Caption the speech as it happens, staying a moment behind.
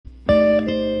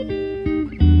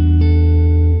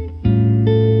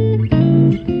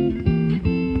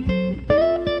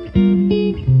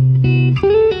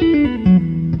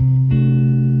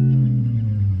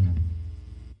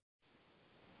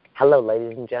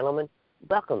gentlemen,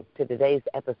 welcome to today's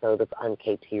episode of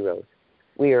Uncaped Heroes.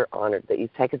 We are honored that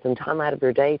you've taken some time out of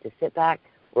your day to sit back,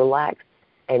 relax,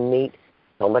 and meet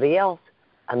somebody else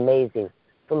amazing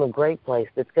from a great place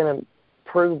that's going to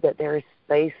prove that there is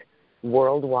space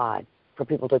worldwide for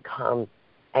people to come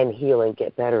and heal and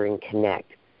get better and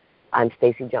connect. I'm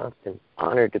Stacey Johnston,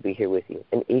 honored to be here with you,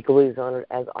 and equally as honored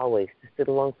as always to sit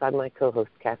alongside my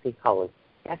co-host, Cassie Collins.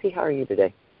 Cassie, how are you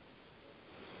today?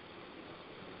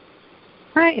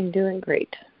 I am doing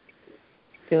great.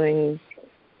 Doing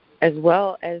as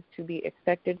well as to be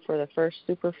expected for the first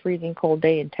super freezing cold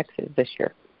day in Texas this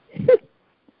year.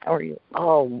 How are you?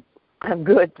 Oh, I'm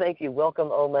good, thank you. Welcome,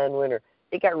 old man winter.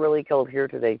 It got really cold here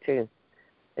today, too.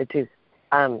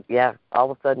 All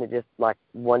of a sudden it just, like,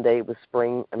 one day it was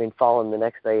fall, and the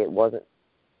next day it wasn't.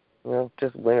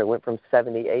 Just winter. It went from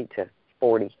 78 to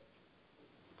 40.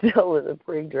 Still was a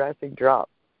pretty drastic drop.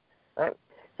 All right.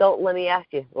 So let me ask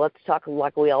you, let's talk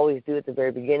like we always do at the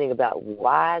very beginning about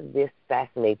why this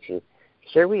fascinates you.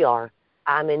 Here we are.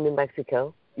 I'm in New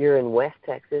Mexico. You're in West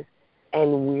Texas.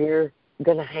 And we're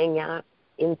going to hang out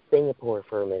in Singapore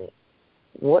for a minute.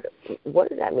 What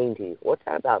does that mean to you? What's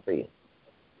that about for you?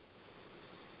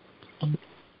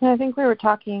 I think we were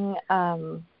talking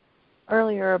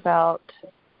earlier about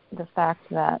the fact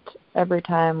that every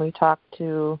time we talk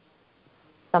to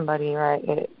somebody, right,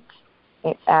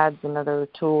 it adds another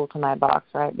tool to my box,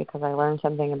 right, because I learned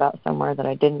something about somewhere that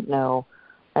I didn't know.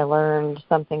 I learned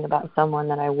something about someone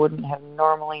that I wouldn't have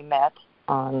normally met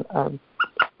on a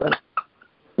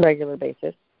regular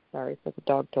basis. Sorry, it's like a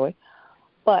dog toy.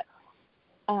 But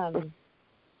I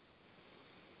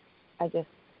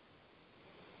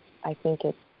think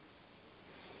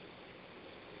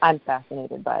I'm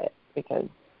fascinated by it because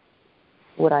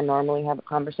would I normally have a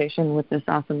conversation with this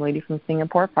awesome lady from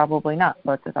Singapore? Probably not,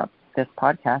 but this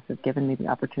podcast has given me the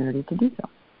opportunity to do so.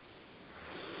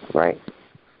 Right.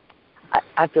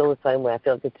 I feel the same way. I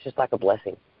feel like it's just like a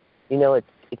blessing.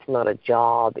 It's not a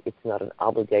job. It's not an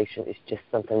obligation. It's just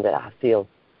something that I feel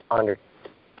honored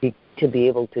to be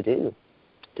able to do,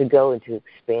 to go and to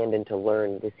expand and to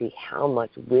learn, to see how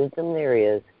much wisdom there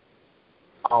is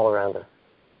all around us.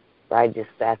 Right? It just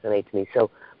fascinates me. So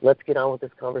let's get on with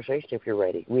this conversation if you're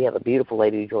ready. We have a beautiful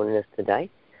lady joining us today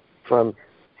from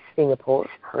Singapore.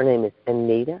 Her name is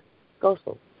Anita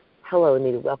Gosel. Hello,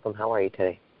 Anita. Welcome. How are you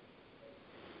today?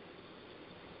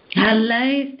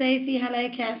 Hello, Stacey. Hello,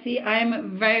 Cassie.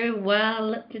 I'm very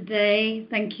well today.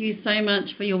 Thank you so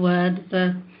much for your words.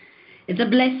 It's a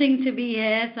blessing to be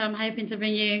here, so I'm hoping to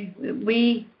bring you.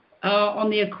 We are on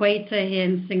the equator here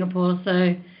in Singapore,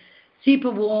 so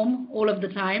super warm all of the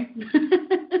time.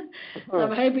 So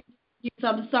I'm hoping to give you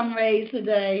some sun rays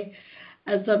today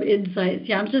and some insights.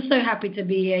 Yeah, I'm just so happy to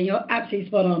be here. You're absolutely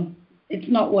spot on. It's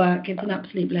not work. It's an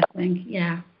absolute blessing.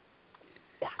 Yeah.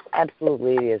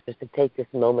 Absolutely it is, just to take this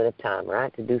moment of time,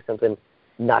 right, to do something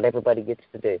not everybody gets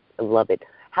to do. I love it.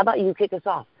 How about you kick us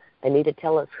off? Anita,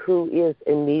 tell us, who is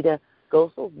Anita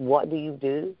Gosel? What do you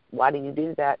do? Why do you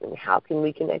do that? And how can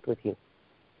we connect with you?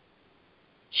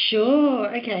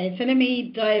 Sure. Okay, so let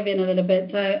me dive in a little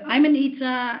bit. So I'm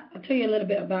Anita. I'll tell you a little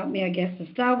bit about me, I guess,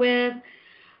 to start with.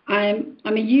 I'm a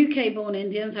UK-born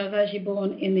Indian, so I was actually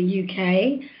born in the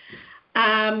UK.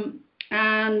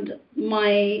 And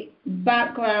my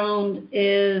background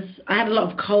is I had a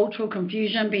lot of cultural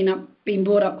confusion, being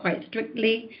brought up quite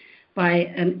strictly by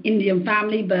an Indian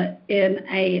family, but in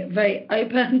a very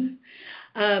open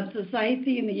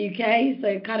society in the UK,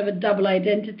 so kind of a double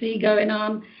identity going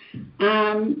on.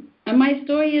 And my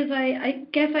story is I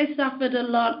guess I suffered a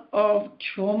lot of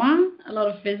trauma, a lot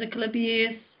of physical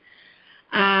abuse.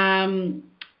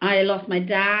 I lost my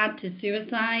dad to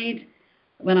suicide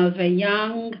when I was very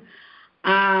young.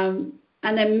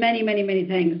 And then many, many, many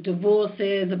things,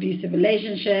 divorces, abusive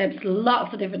relationships,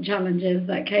 lots of different challenges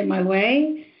that came my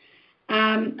way.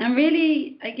 And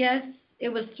really, I guess it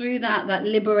was through that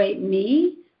Liberate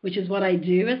Me, which is what I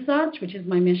do as such, which is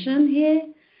my mission here,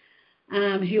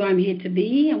 who I'm here to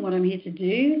be and what I'm here to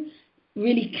do,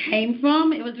 really came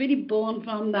from. It was really born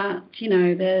from that,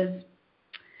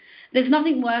 there's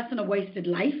nothing worse than a wasted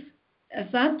life as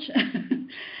such.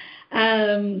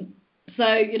 So,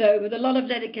 with a lot of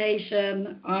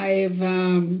dedication,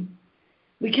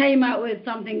 we came out with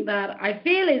something that I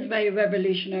feel is very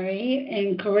revolutionary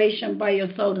in Creation by Your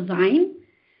Soul Design,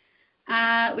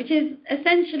 which is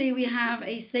essentially we have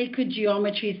a sacred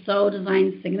geometry soul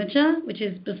design signature, which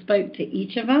is bespoke to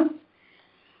each of us.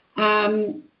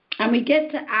 And we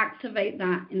get to activate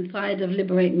that inside of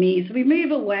Liberate Me. So we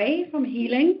move away from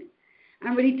healing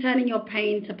and really turning your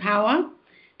pain to power.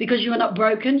 Because you are not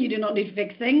broken, you do not need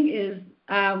fixing, is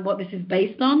what this is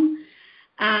based on.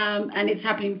 and it's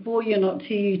happening for you, not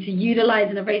to you, to utilize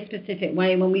in a very specific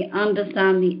way when we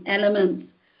understand the elements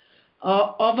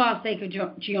of our sacred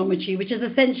geometry, which is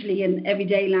essentially in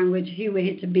everyday language who we're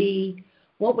here to be,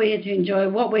 what we're here to enjoy,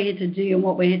 what we're here to do, and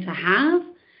what we're here to have.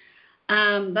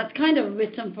 That's kind of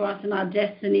written for us in our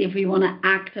destiny if we want to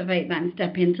activate that and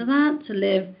step into that, to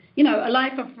live, a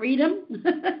life of freedom,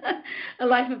 a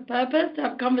life of purpose, to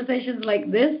have conversations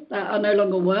like this that are no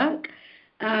longer work,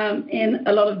 in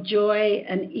a lot of joy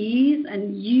and ease,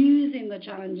 and using the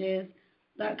challenges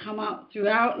that come up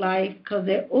throughout life because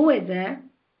they're always there.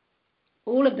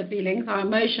 All of the feelings, our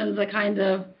emotions are kind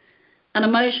of an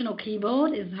emotional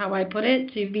keyboard, is how I put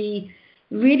it, to be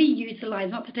really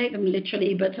utilized, not to take them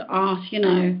literally, but to ask,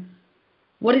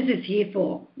 what is this here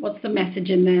for? What's the message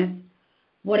in this?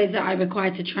 What is it I require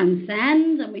to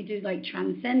transcend? And we do like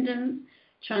transcendence,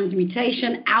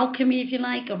 transmutation, alchemy, if you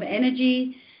like, of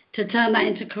energy, to turn that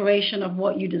into creation of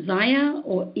what you desire,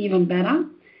 or even better.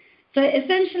 So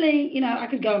essentially, I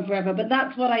could go on forever, but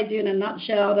that's what I do in a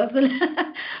nutshell.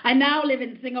 I now live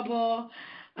in Singapore.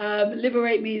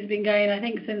 Liberate Me has been going, I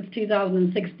think, since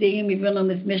 2016. We've been on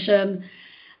this mission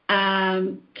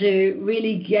to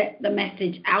really get the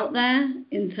message out there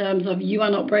in terms of you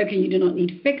are not broken, you do not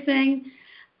need fixing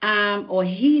or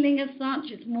healing as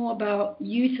such. It's more about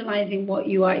utilizing what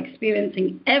you are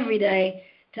experiencing every day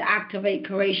to activate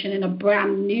creation in a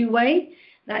brand new way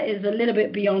that is a little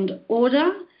bit beyond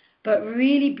order, but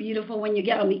really beautiful when you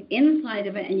get on the inside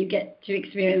of it and you get to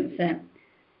experience it.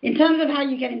 In terms of how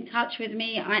you get in touch with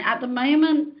me, at the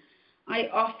moment, I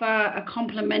offer a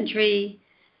complimentary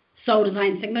soul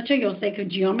design signature, your sacred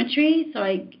geometry,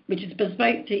 which is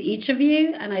bespoke to each of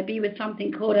you, and I be with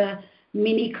something called a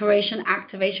mini creation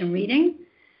activation reading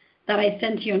that I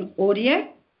send to you on audio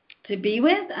to be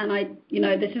with. And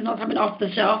this is not something off the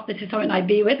shelf. This is something I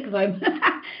be with because I'm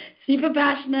super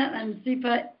passionate and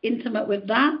super intimate with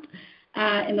that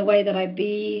in the way that I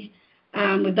be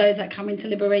with those that come in to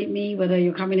Liberate Me, whether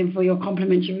you're coming in for your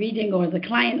complimentary reading or as a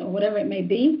client or whatever it may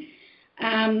be.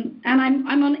 And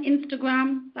I'm on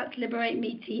Instagram, that's Liberate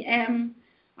Me TM.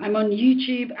 I'm on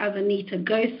YouTube as Anita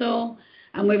Gosal,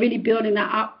 and we're really building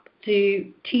that up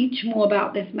to teach more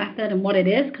about this method and what it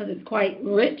is, because it's quite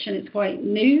rich and it's quite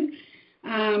new.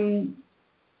 And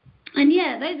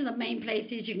yeah, those are the main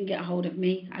places you can get a hold of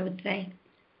me, I would say.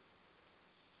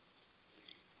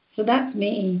 So that's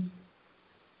me.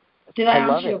 Did I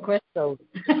answer your question? So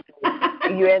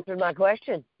you answered my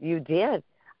question. You did.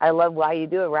 I love why you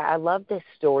do it, right? I love the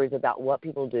stories about what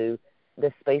people do,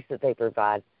 the space that they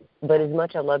provide, but as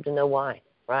much I love to know why,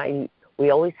 right? We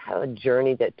always have a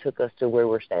journey that took us to where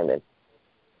we're standing,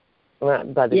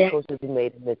 right? By the choices we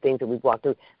made and the things that we've walked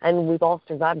through. And we've all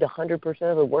survived 100%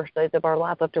 of the worst days of our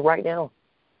life up to right now.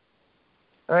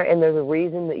 All right? And there's a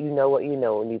reason that you know what you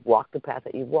know and you've walked the path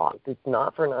that you've walked. It's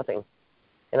not for nothing.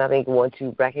 And I think once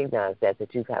you recognize that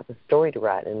you have a story to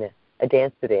write and a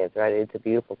dance to dance, right? It's a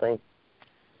beautiful thing.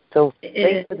 So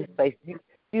thanks for the space. Do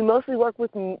you mostly work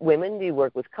with women? Do you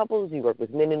work with couples? Do you work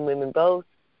with men and women both?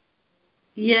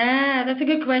 Yeah, that's a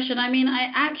good question. I mean,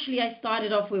 I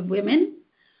started off with women,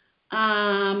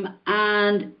 and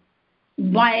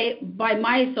by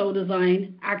my soul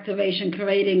design activation,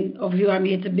 creating of who I'm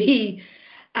here to be,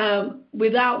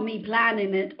 without me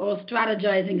planning it or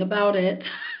strategizing about it,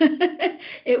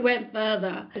 it went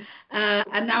further.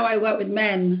 And now I work with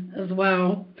men as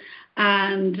well,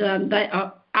 and they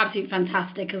are absolutely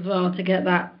fantastic as well to get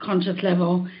that conscious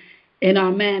level in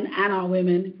our men and our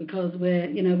women, because we're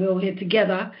all here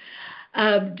together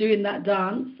doing that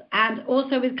dance, and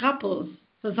also with couples.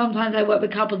 So sometimes I work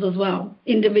with couples as well,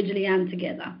 individually and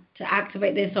together, to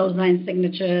activate their soul design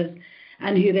signatures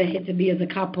and who they're here to be as a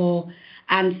couple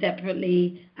and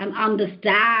separately, and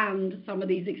understand some of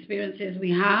these experiences we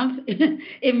have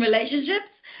in relationships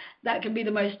that can be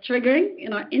the most triggering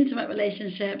in our intimate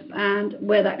relationships, and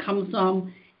where that comes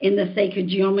from in the sacred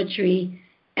geometry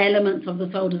elements of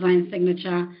the soul design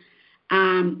signature,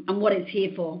 and what it's here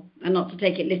for, and not to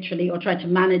take it literally or try to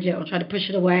manage it or try to push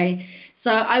it away. So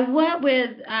I work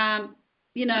with,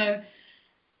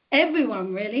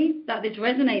 everyone really that this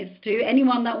resonates to,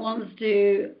 anyone that wants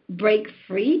to break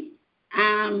free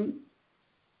and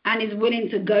is willing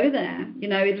to go there,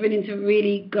 is willing to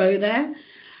really go there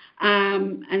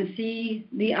and see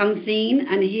the unseen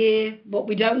and hear what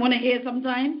we don't want to hear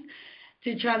sometimes,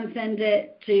 to transcend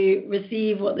it, to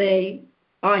receive what they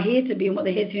are here to be and what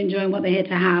they're here to enjoy and what they're here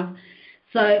to have.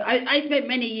 So I spent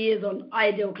many years on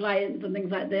ideal clients and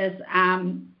things like this,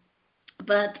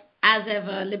 but as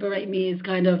ever, Liberate Me is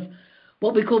kind of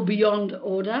what we call beyond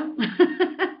order.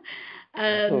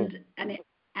 and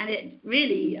it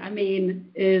really, I mean,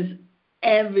 is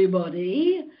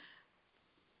everybody.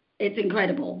 It's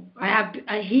incredible. I have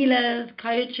healers,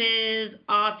 coaches,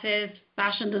 artists,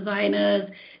 fashion designers,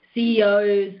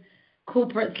 CEOs,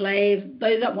 corporate slaves,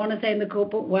 those that want to stay in the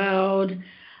corporate world,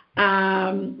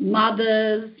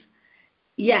 mothers,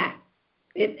 yeah,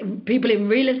 people in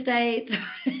real estate.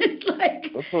 It's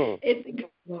like, it's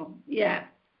incredible, yeah.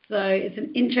 So it's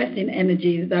an interesting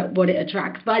energy that what it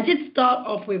attracts. But I did start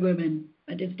off with women.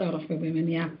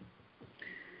 Yeah.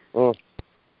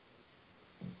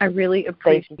 I really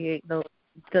appreciate the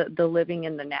living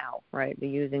in the now, right? The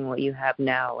using what you have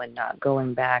now and not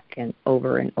going back and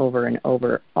over and over and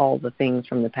over all the things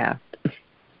from the past.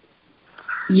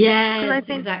 Yeah,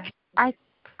 exactly.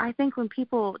 I think when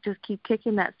people just keep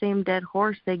kicking that same dead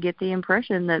horse, they get the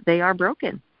impression that they are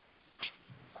broken.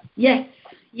 Yes,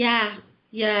 yeah,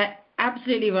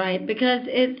 absolutely right. Because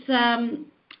it's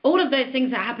all of those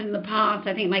things that happened in the past.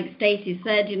 I think, like Stacey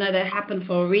said, they happen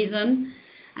for a reason,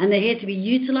 and they're here to be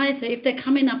utilized. So if they're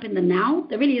coming up in the now,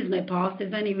 there really is no past.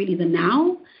 There's only really the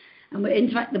now, and in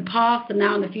fact, the past, the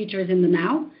now, and the future is in the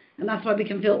now, and that's why we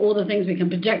can feel all the things. We can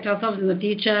project ourselves in the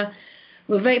future.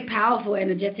 We're very powerful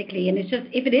energetically, and it's just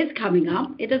if it is coming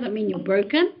up, it doesn't mean you're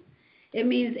broken. It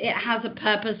means it has a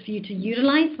purpose for you to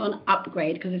utilize for an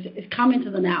upgrade because it's coming to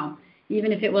the now.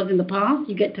 Even if it was in the past,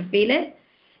 you get to feel it.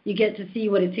 You get to see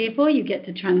what it's here for. You get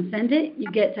to transcend it. You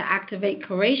get to activate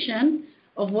creation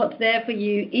of what's there for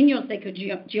you in your sacred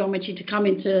geometry to come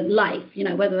into life,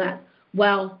 whether that's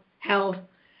wealth, health,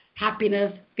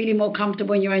 happiness, feeling more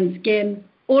comfortable in your own skin,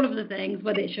 all of the things,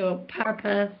 whether it's your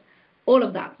purpose, all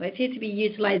of that. So it's here to be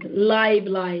utilized live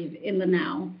in the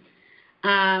now.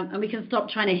 And we can stop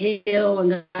trying to heal and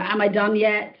go, am I done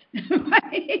yet?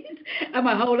 Right? Am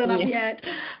I whole enough yet?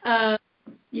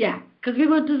 Yeah, because we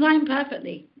were designed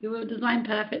perfectly. With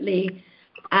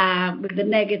the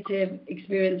negative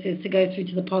experiences to go through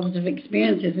to the positive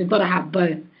experiences. We've got to have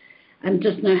both and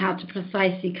just know how to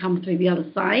precisely come through the other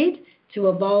side to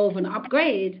evolve and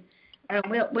upgrade.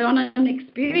 We're on an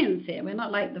experience here. We're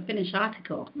not like the finished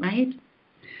article, right?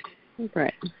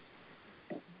 Right.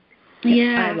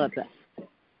 Yeah. I love that.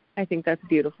 I think that's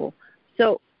beautiful.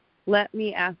 So let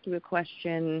me ask you a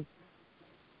question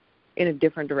in a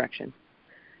different direction.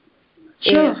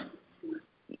 Sure.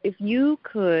 If you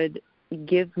could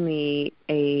give me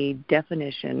a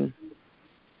definition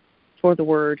for the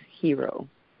word hero,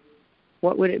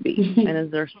 what would it be? And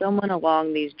is there someone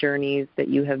along these journeys that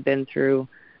you have been through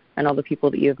and all the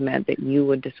people that you have met that you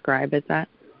would describe as that?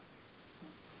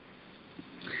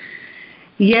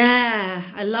 Yeah,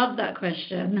 I love that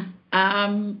question.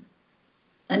 And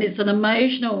it's an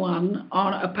emotional one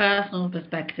on a personal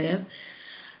perspective.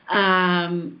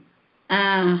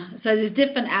 So there's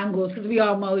different angles because we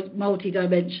are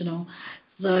multi-dimensional.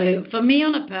 So for me,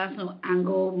 on a personal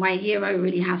angle, my hero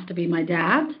really has to be my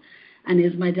dad, and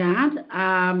is my dad.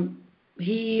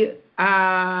 He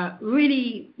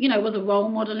really, was a role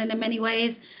model in many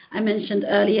ways. I mentioned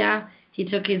earlier he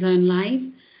took his own life,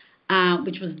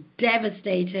 which was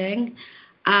devastating,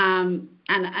 and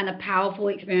a powerful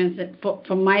experience. That,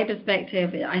 from my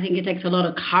perspective, I think it takes a lot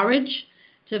of courage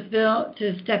to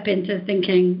step into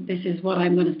thinking this is what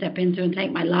I'm going to step into and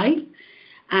take my life,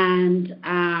 and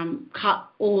cut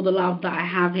all the love that I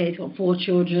have here. He's got 4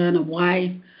 children, a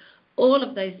wife, all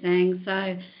of those things.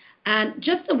 So, and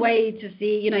just a way to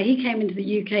see, he came into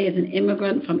the UK as an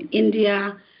immigrant from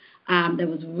India. There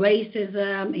was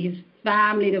racism. His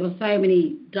family, there were so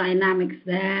many dynamics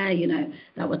there,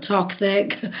 that were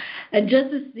toxic. And just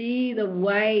to see the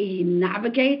way he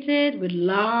navigated with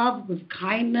love, with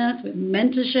kindness, with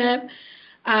mentorship,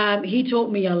 he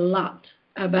taught me a lot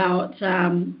about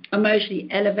emotionally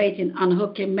elevating,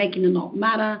 unhooking, making the knot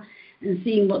matter, and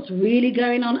seeing what's really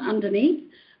going on underneath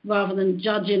rather than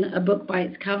judging a book by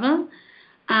its cover.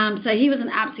 So he was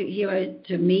an absolute hero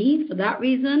to me for that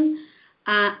reason.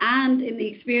 And in the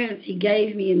experience he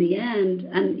gave me in the end,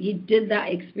 and he did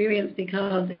that experience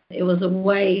because it was a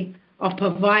way of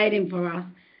providing for us.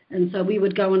 And so we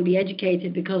would go and be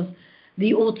educated, because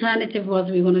the alternative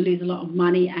was we want to lose a lot of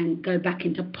money and go back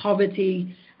into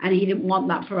poverty, and he didn't want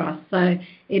that for us. So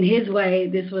in his way,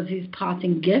 this was his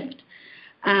parting gift.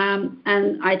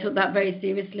 And I took that very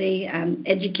seriously and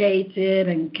educated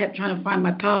and kept trying to find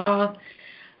my path.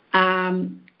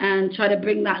 And try to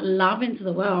bring that love into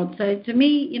the world. So to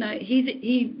me,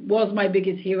 he was my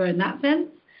biggest hero in that sense.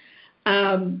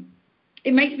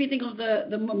 It makes me think of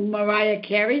the Mariah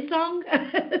Carey song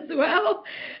as well.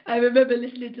 I remember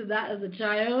listening to that as a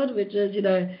child, which is,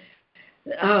 yeah.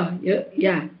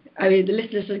 I mean, the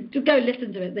listeners should go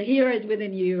listen to it. The hero is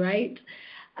within you, right?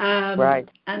 Right.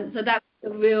 And so the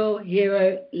real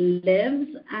hero lives,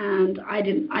 and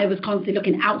I was constantly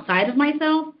looking outside of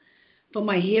myself for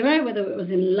my hero, whether it was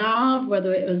in love,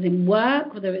 whether it was in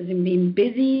work, whether it was in being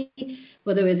busy,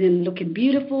 whether it was in looking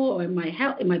beautiful, or in my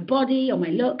health, in my body, or my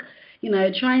look,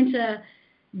 trying to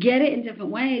get it in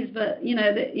different ways. But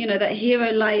that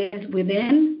hero lies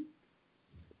within,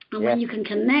 and when you can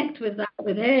connect with that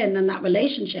within and that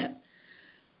relationship,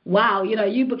 wow,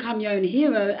 you become your own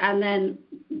hero, and then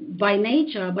by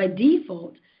nature, by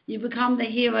default, you become the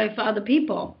hero for other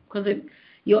people, because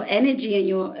your energy and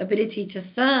your ability to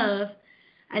serve,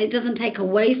 and it doesn't take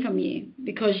away from you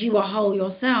because you are whole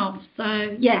yourself.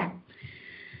 So yeah,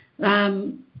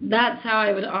 that's how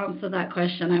I would answer that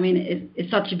question. I mean,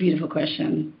 it's such a beautiful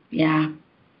question. Yeah.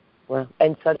 Well,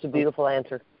 and such a beautiful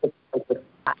answer.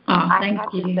 Thank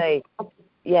you. To say,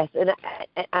 yes, and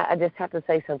I just have to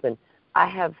say something. I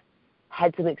have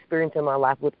had some experience in my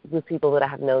life with people that I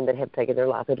have known that have taken their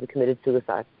life, that have committed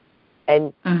suicide.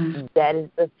 And that is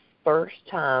the first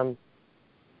time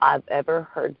I've ever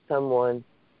heard someone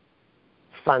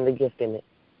find the gift in it.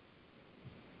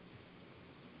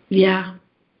 Yeah.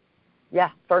 Yeah,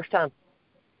 first time.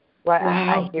 Right.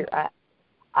 Wow.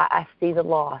 I see the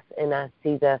loss, and I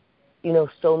see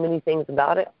so many things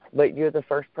about it, but you're the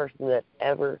first person that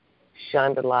ever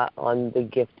shined a light on the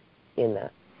gift in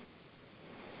that.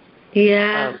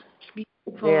 Yeah.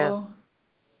 Beautiful. Yeah.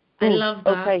 I love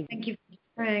that. Okay. Thank you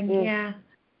for sharing. Yeah.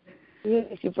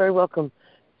 Yes, you're very welcome.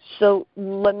 So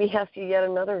let me ask you yet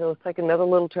another. Let's take another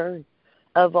little turn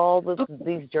of all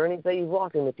these journeys that you've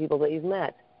walked and the people that you've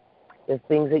met, the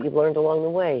things that you've learned along the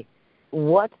way.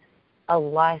 What's a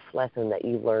life lesson that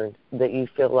you've learned that you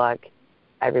feel like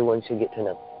everyone should get to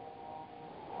know?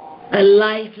 A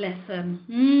life lesson.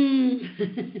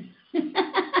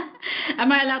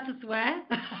 Am I allowed to swear?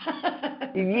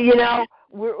 You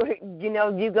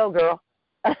go, girl.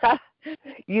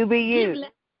 You be you,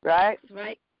 right?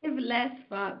 Right. Give less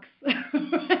fucks.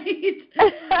 Right.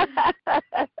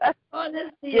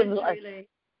 Honestly and truly.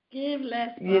 Give less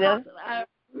fucks.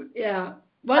 Yeah.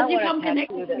 Once you come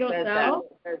connected to yourself.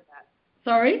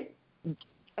 Sorry?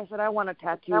 I said I want a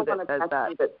tattoo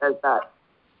that says that.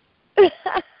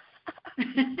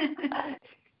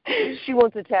 She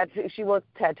wants a tattoo. She wants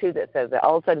a tattoo that says that.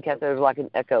 All of a sudden, there's like an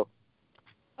echo.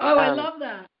 Oh, I love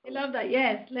that.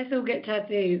 Yes, let's all get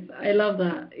tattoos. I love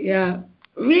that. Yeah.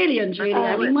 Really and truly.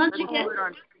 I mean, once you get...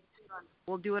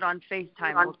 We'll do it on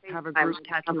FaceTime. We'll have a group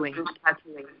tattooing.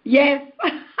 Yes.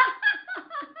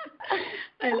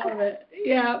 I love it.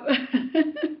 Yeah.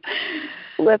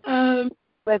 Let's do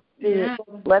it.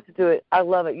 Let's do it. I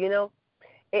love it.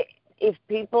 If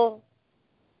people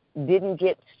didn't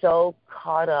get so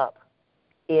caught up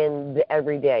in the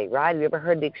everyday, right? Have you ever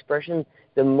heard the expression,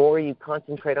 the more you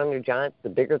concentrate on your giants, the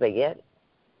bigger they get?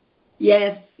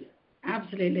 Yes,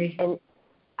 absolutely. And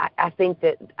I think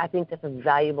that's a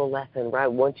valuable lesson, right?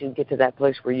 Once you get to that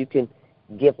place where you can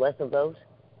give less of those,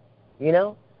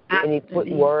 Absolutely. And you quit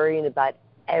worrying about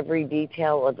every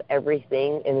detail of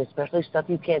everything, and especially stuff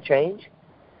you can't change,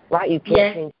 right? You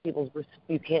can't change people's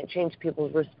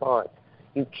response.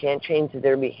 You can't change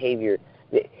their behavior.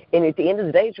 And at the end of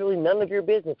the day, it's really none of your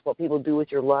business what people do with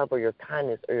your love or your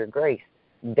kindness or your grace.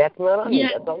 That's not on you.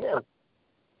 That's on them.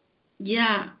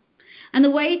 Yeah. And the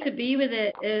way to be with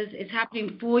it is it's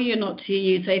happening for you, not to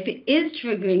you. So if it is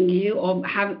triggering you or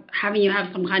having you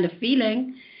have some kind of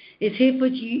feeling, it's here for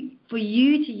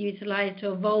you to utilize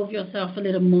to evolve yourself a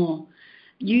little more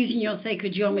using your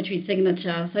sacred geometry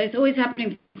signature. So it's always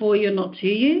happening for you, not to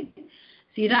you.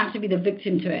 So you don't have to be the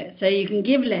victim to it. So you can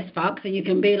give less fucks and you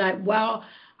can be like, well,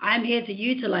 I'm here to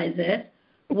utilize this.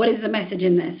 What is the message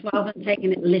in this? Rather than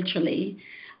taking it literally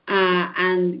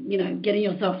and, getting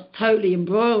yourself totally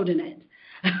embroiled in it.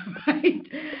 Right?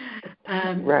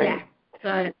 Right. Yeah. So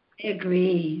I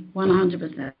agree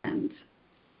 100%.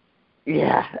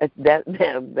 Yeah,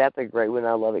 that's a great one.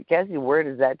 I love it. Cassie, where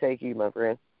does that take you, my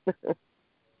friend? As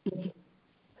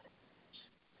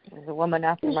a woman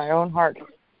after my own heart.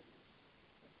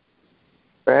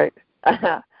 Right.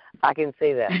 I can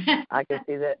see that. I can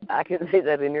see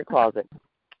that in your closet.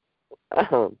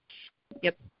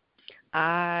 Yep.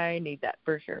 I need that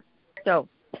for sure. So,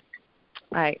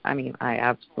 I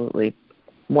absolutely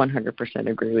 100%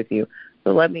 agree with you.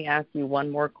 So let me ask you one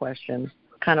more question,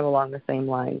 kind of along the same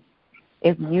lines.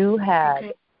 If you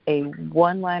had a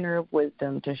one-liner of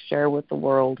wisdom to share with the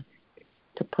world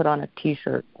to put on a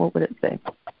T-shirt, what would it say?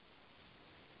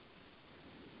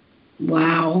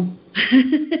 Wow.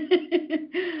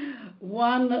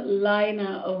 One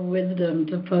liner of wisdom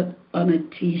to put on a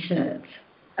T-shirt.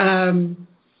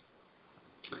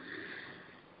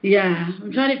 Yeah,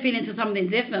 I'm trying to feel into something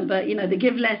different, but the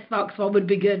give less fucks one would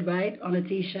be good, right? On a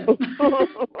t-shirt.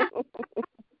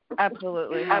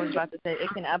 Absolutely. I was about to say it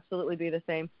can absolutely be the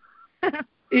same.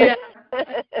 Yeah.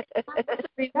 That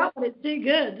one is too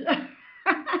good.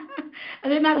 I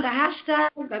think that's the hashtag,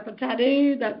 that's a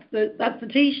tattoo, that's the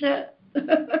t-shirt.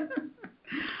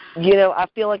 I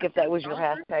feel like if that was your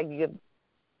hashtag,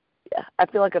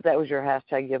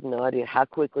 you have no idea how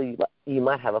quickly you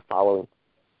might have a following.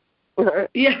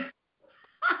 Yeah.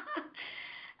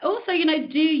 Also,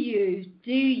 do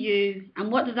you,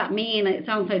 and what does that mean? It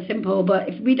sounds so simple, but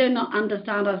if we do not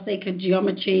understand our sacred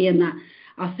geometry and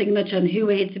our signature and who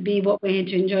we're here to be, what we're here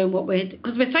to enjoy, and what we're here to,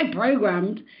 because we're so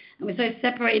programmed and we're so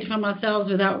separated from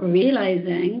ourselves without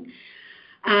realizing,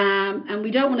 and we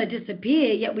don't want to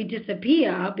disappear, yet we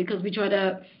disappear because we try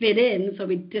to fit in, so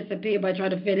we disappear by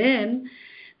trying to fit in.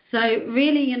 So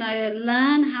really,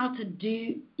 learn how to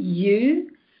do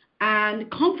you, and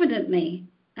confidently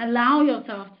allow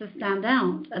yourself to stand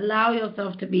out, allow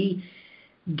yourself to be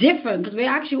different, because we're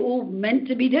actually all meant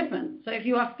to be different. So if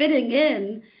you are fitting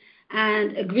in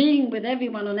and agreeing with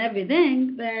everyone on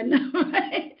everything, then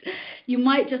right, you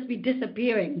might just be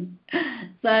disappearing.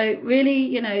 So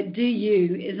really, do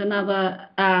you is another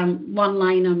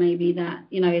one-liner maybe that,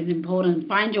 is important.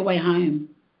 Find your way home.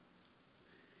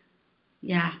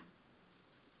 Yeah.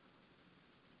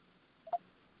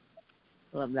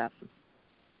 Love that.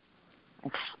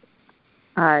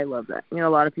 I love that. A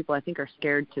lot of people I think are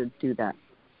scared to do that.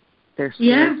 They're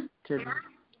scared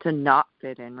to not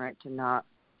fit in, right? To not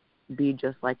be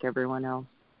just like everyone else.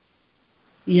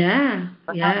 Yeah.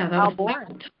 But yeah. How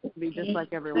boring to be just like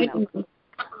everyone else.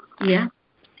 Yeah.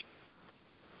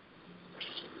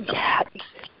 Yeah.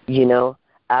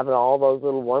 Out of all those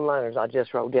little one-liners I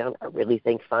just wrote down, I really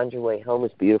think Find Your Way Home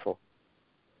is beautiful.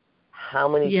 How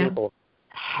many people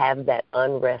have that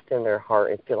unrest in their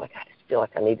heart and feel like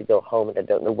I need to go home and I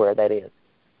don't know where that is?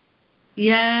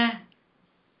 Yeah.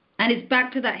 And it's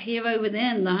back to that hero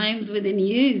within, the home's within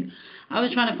you. I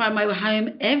was trying to find my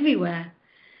home everywhere.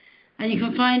 And you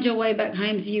can find your way back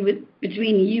home to you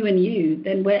between you and you.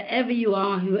 Then wherever you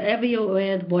are, whoever you're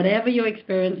with, whatever you're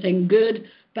experiencing, good,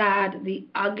 bad, the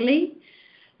ugly,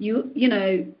 you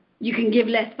can give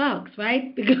less fucks,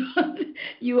 right? Because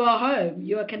you are home.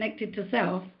 You are connected to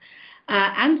self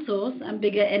and source and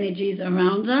bigger energies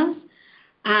around us.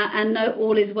 And know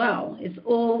all is well. It's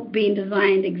all being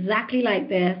designed exactly like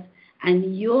this,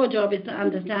 and your job is to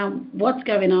understand what's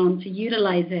going on, to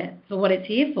utilize it for what it's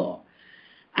here for.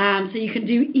 So you can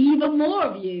do even more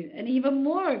of you and even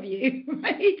more of you,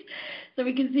 right? So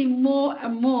we can see more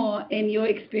and more in your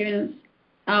experience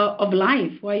of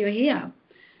life while you're here.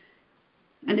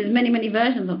 And there's many, many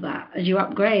versions of that as you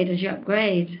upgrade.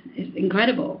 It's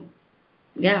incredible.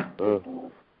 Yeah. It's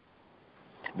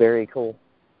very cool.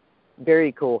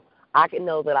 Very cool. I can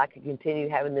know that I could continue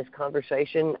having this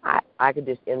conversation. I could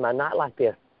just end my night like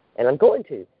this, and I'm going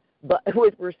to. But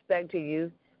with respect to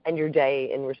you and your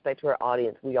day and respect to our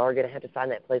audience, we are going to have to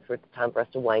find that place where it's time for us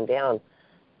to wind down.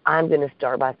 I'm going to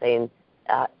start by saying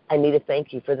I need to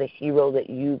thank you for the hero that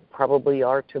you probably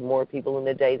are to more people in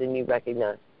the day than you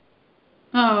recognize.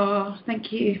 Oh,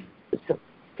 thank you. So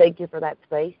thank you for that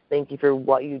space. Thank you for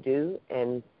what you do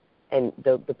and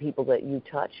the people that you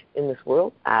touch in this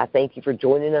world. I thank you for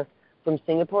joining us from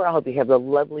Singapore. I hope you have a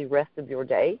lovely rest of your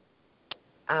day.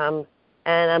 And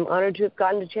I'm honored to have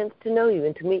gotten a chance to know you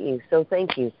and to meet you. So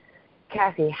thank you.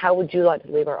 Cassie, how would you like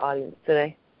to leave our audience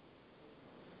today?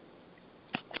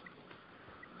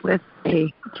 With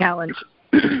a challenge.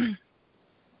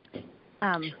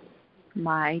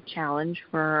 My challenge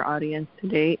for our audience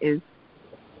today is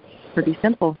pretty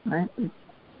simple, right?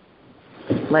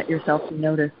 Let yourself be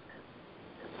noticed.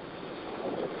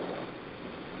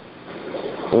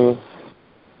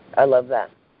 I love that.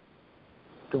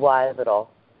 The why of it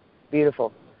all.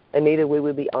 Beautiful. Anita, we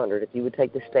would be honored if you would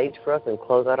take the stage for us and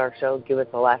close out our show. Give us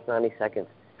the last 90 seconds.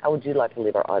 How would you like to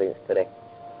leave our audience today?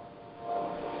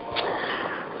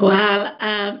 Well,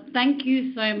 thank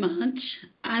you so much.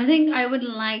 I think I would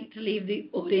like to leave the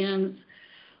audience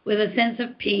with a sense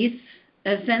of peace,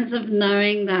 a sense of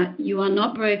knowing that you are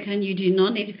not broken, you do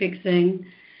not need fixing,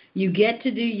 you get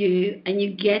to do you, and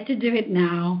you get to do it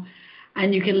now,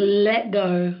 and you can let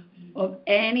go of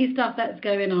any stuff that's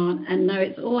going on and know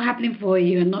it's all happening for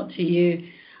you and not to you.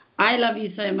 I love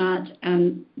you so much,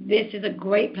 and this is a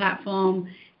great platform.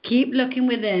 Keep looking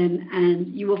within, and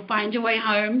you will find your way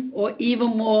home, or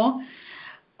even more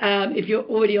if you're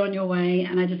already on your way.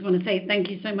 And I just want to say thank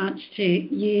you so much to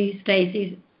you,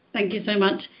 Stacey. Thank you so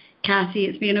much, Cassie.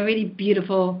 It's been a really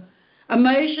beautiful,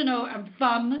 emotional, and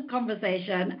fun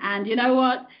conversation. And you know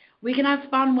what? we can have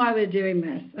fun while we're doing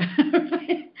this.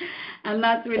 And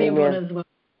that's really Amen. important as well.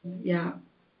 Yeah.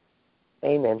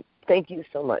 Amen. Thank you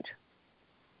so much.